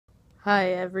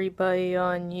Hi everybody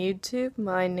on YouTube,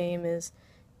 my name is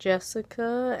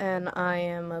Jessica and I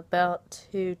am about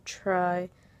to try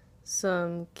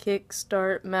some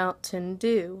KickStart Mountain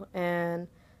Dew, and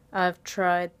I've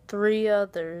tried 3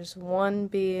 others, one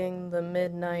being the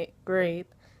Midnight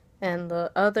Grape and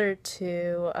the other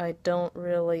 2 I don't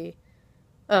really...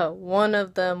 Oh, one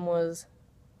of them was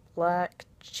Black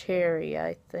Cherry,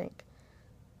 I think.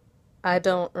 I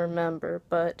don't remember,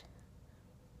 but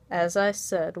as I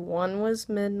said, one was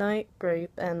Midnight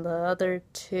Grape and the other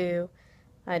 2,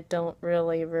 I don't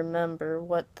really remember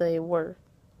what they were.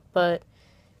 But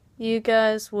you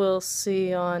guys will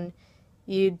see on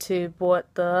YouTube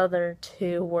what the other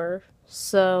 2 were.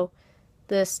 So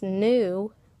this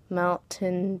new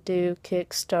Mountain Dew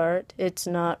KickStart, it's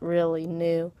not really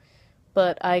new,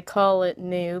 but I call it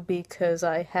new because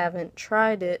I haven't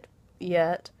tried it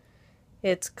yet.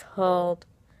 It's called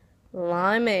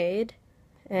Limeade.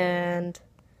 And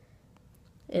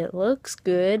it looks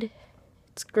good.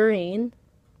 It's green,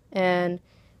 and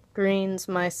green's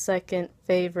my second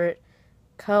favorite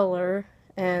color,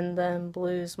 and then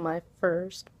blue's my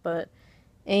first. But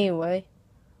anyway,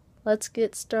 let's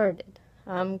get started.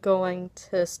 I'm going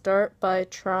to start by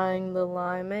trying the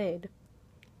limeade.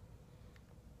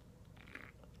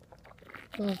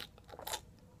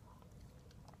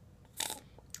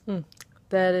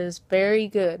 That is very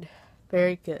good.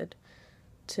 Very good.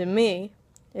 To me,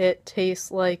 it tastes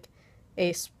like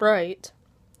a Sprite,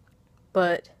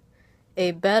 but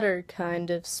a better kind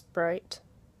of Sprite.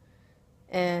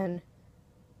 And,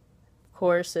 of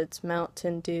course, it's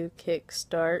Mountain Dew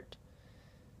KickStart.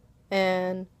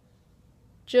 And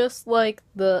just like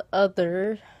the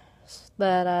others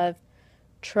that I've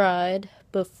tried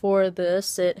before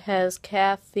this, it has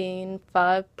caffeine,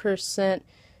 5%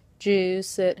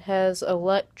 juice, it has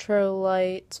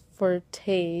electrolytes for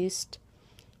taste.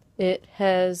 It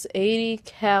has 80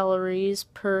 calories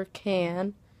per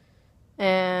can,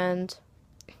 and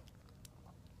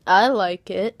I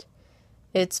like it.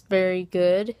 It's very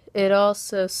good. It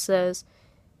also says,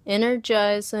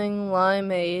 energizing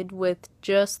limeade with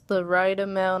just the right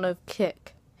amount of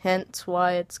kick, hence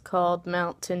why it's called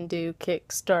Mountain Dew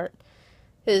KickStart.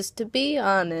 Is to be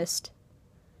honest,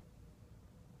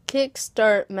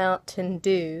 KickStart Mountain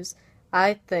Dews,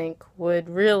 I think,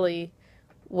 would really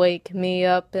wake me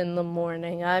up in the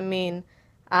morning. I mean,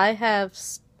 I have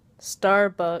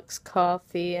Starbucks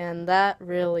coffee and that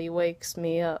really wakes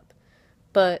me up.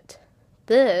 But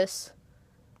this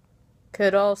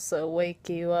could also wake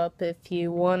you up if you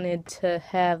wanted to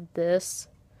have this.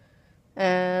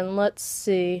 And let's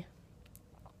see.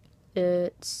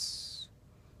 It's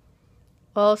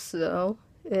also,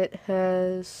 it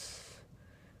has...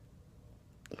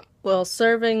 Well,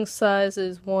 serving size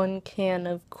is 1 can,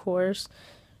 of course.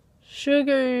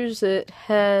 Sugars, it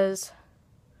has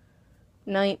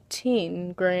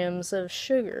 19 grams of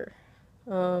sugar.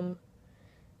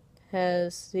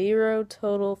 Has 0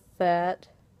 total fat,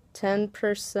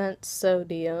 10%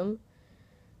 sodium,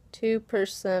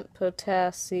 2%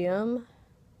 potassium,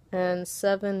 and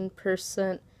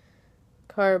 7%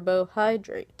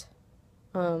 carbohydrate.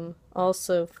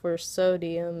 Also for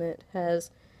sodium, it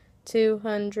has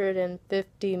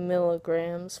 250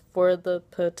 milligrams. For the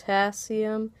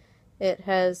potassium, it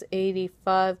has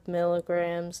 85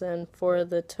 milligrams, and for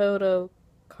the total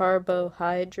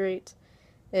carbohydrates,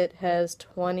 it has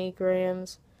 20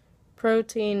 grams.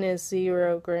 Protein is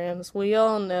 0 grams. We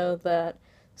all know that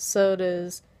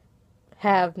sodas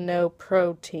have no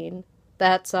protein.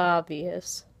 That's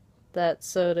obvious, that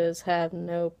sodas have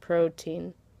no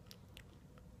protein.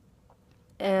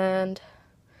 And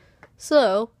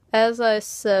so, as I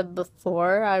said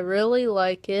before, I really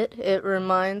like it. It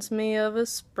reminds me of a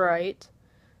Sprite,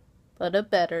 but a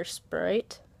better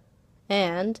Sprite.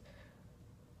 And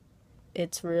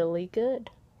it's really good.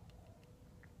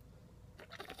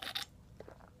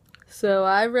 So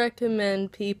I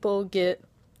recommend people get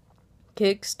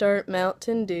KickStart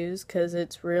Mountain Dews because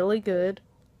it's really good.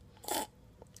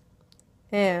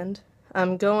 And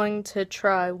I'm going to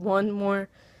try one more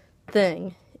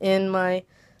thing. In my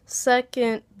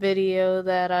second video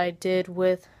that I did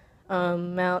with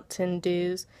Mountain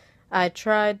Dews, I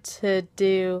tried to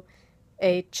do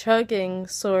a chugging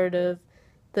sort of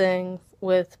thing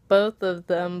with both of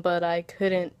them, but I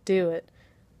couldn't do it.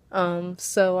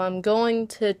 So I'm going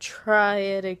to try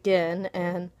it again,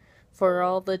 and for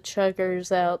all the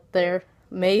chuggers out there,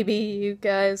 maybe you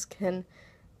guys can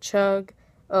chug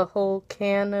a whole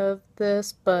can of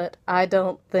this, but I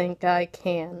don't think I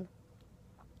can.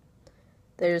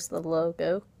 There's the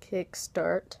logo,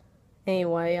 KickStart.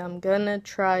 Anyway, I'm gonna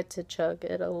try to chug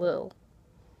it a little.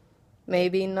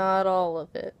 Maybe not all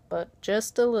of it, but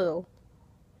just a little.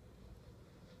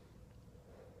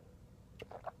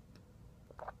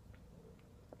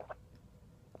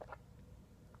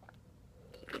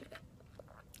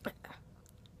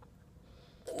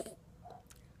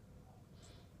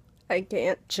 I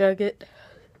can't chug it.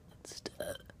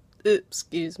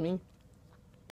 Excuse me.